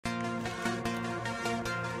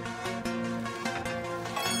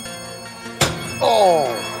Oh!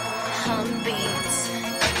 Hum beats.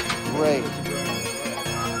 Great.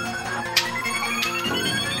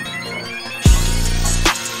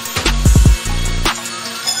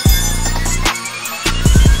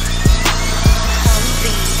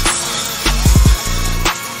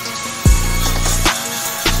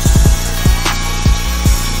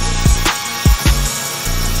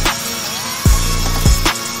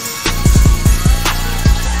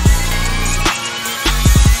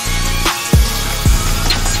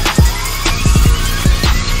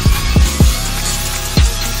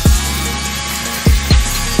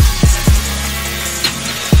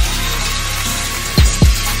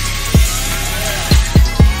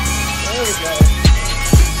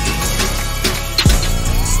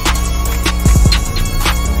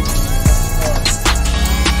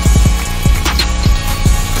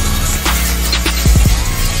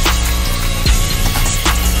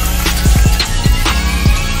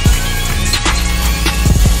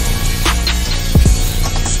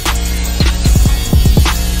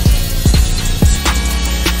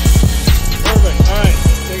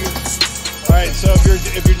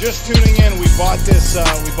 If you're just tuning in, we bought this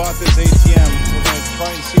ATM. We're going to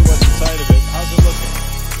try and see what's inside of it. How's it looking?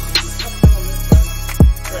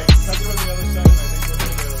 Great. Cut it on the other side, and I think we're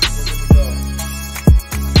good to go.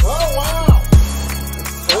 Oh wow!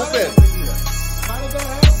 It's open. How did that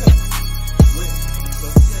happen? Wait,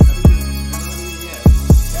 let's get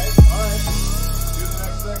okay, all right. Do the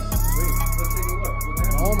next thing. Wait, let's take a look.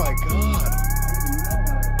 Oh my god.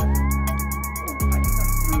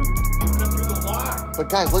 But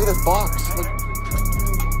guys, look at this box. Look. How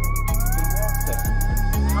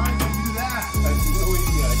did you do that? I have no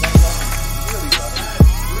idea. I got really lucky.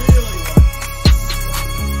 Really lucky.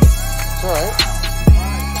 It's alright.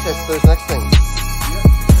 Okay, so there's the next thing.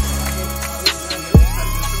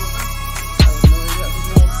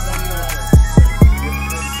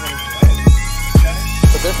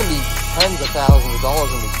 But there can be tens of thousands of dollars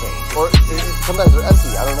in these things. Or sometimes they're empty,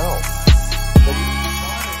 I don't know.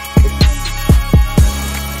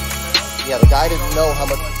 Yeah, the guy didn't know how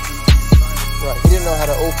much. Right, he didn't know how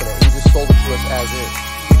to open it. He just sold it to us as is.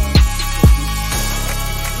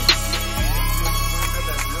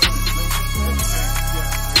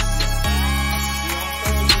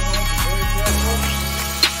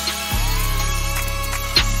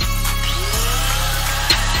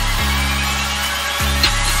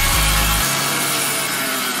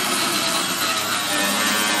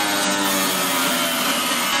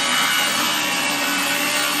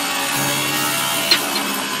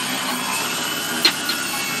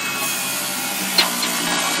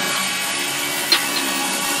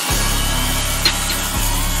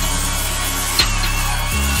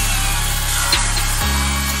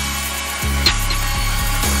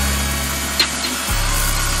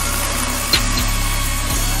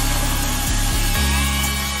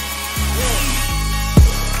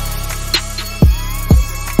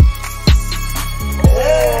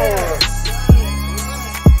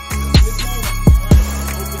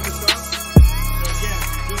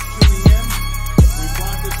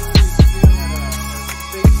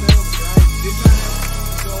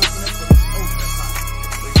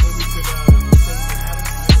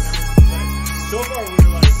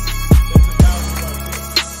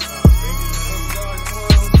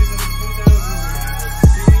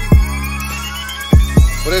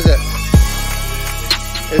 What is it?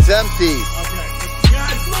 It's empty. Okay.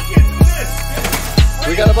 Guys, look at this.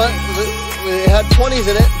 We got a bunch. We had 20s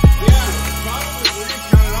in it. Yeah, probably. We're going to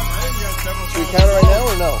count it up. I think we got several. Should we count it right now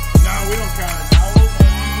or no? No, we don't count it now. Look at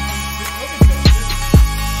this.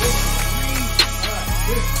 This green.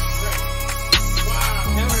 This is great.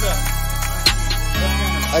 Wow. Count it up.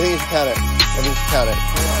 I think you should count it. I think you should count it.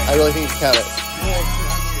 I really think you should count it.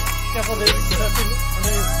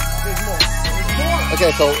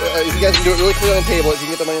 Okay, so if you guys can do it really clear on the table, if you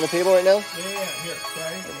can get the money on the table right now. Yeah, here,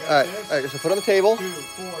 okay. All right, so put it on the table. 2,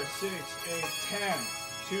 4, 6, 8, 10.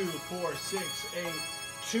 2, 4, 6, 8,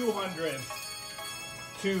 200.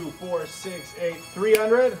 2, 4, 6, 8,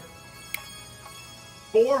 300.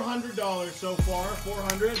 $400 so far.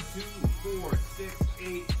 400. 2, 4, 6,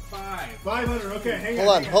 8, 5. 500. Okay, hang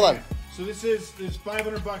on. Hold on. So this is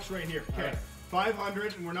 $500 right here. Okay, right.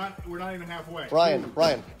 500, and we're not even halfway. Ryan,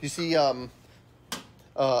 do you see? I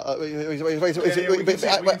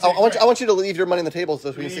want you to leave your money on the table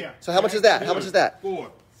so we can see. So how much is that? How much is that?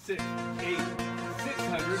 4, 6, 8,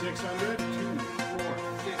 600. 600. 2, 4,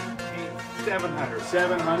 6, 8, 700.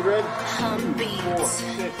 700. Hum beats. 4,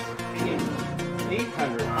 6, 8,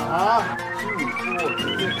 800. 2, 4,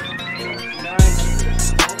 6, 8, 900.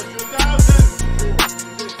 Almost $1,000. $4,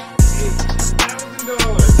 6, $8, $1,000.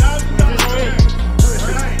 $1,000.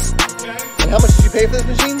 pay for this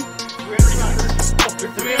machine?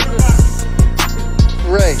 $300. $300.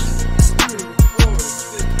 Great. 2, 4,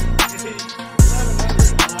 6, 8,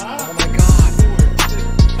 1100. Oh my God. 4, 6,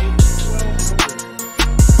 8, 1200.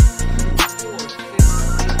 2, 4,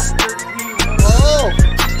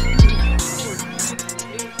 6,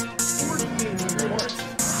 8, 1300. Oh.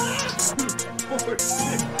 4,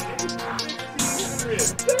 6,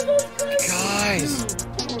 1500. Guys.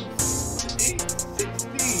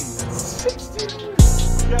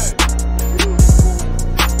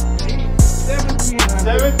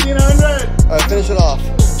 1700. Alright, finish it off.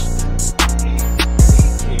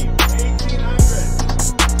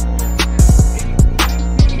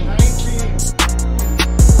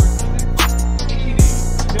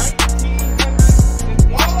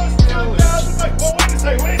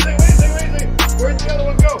 Where'd the other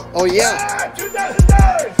one go? Oh yeah.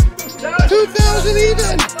 $2,000. 2,000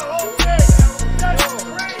 even. Okay, that's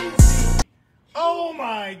crazy. Oh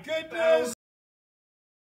my goodness.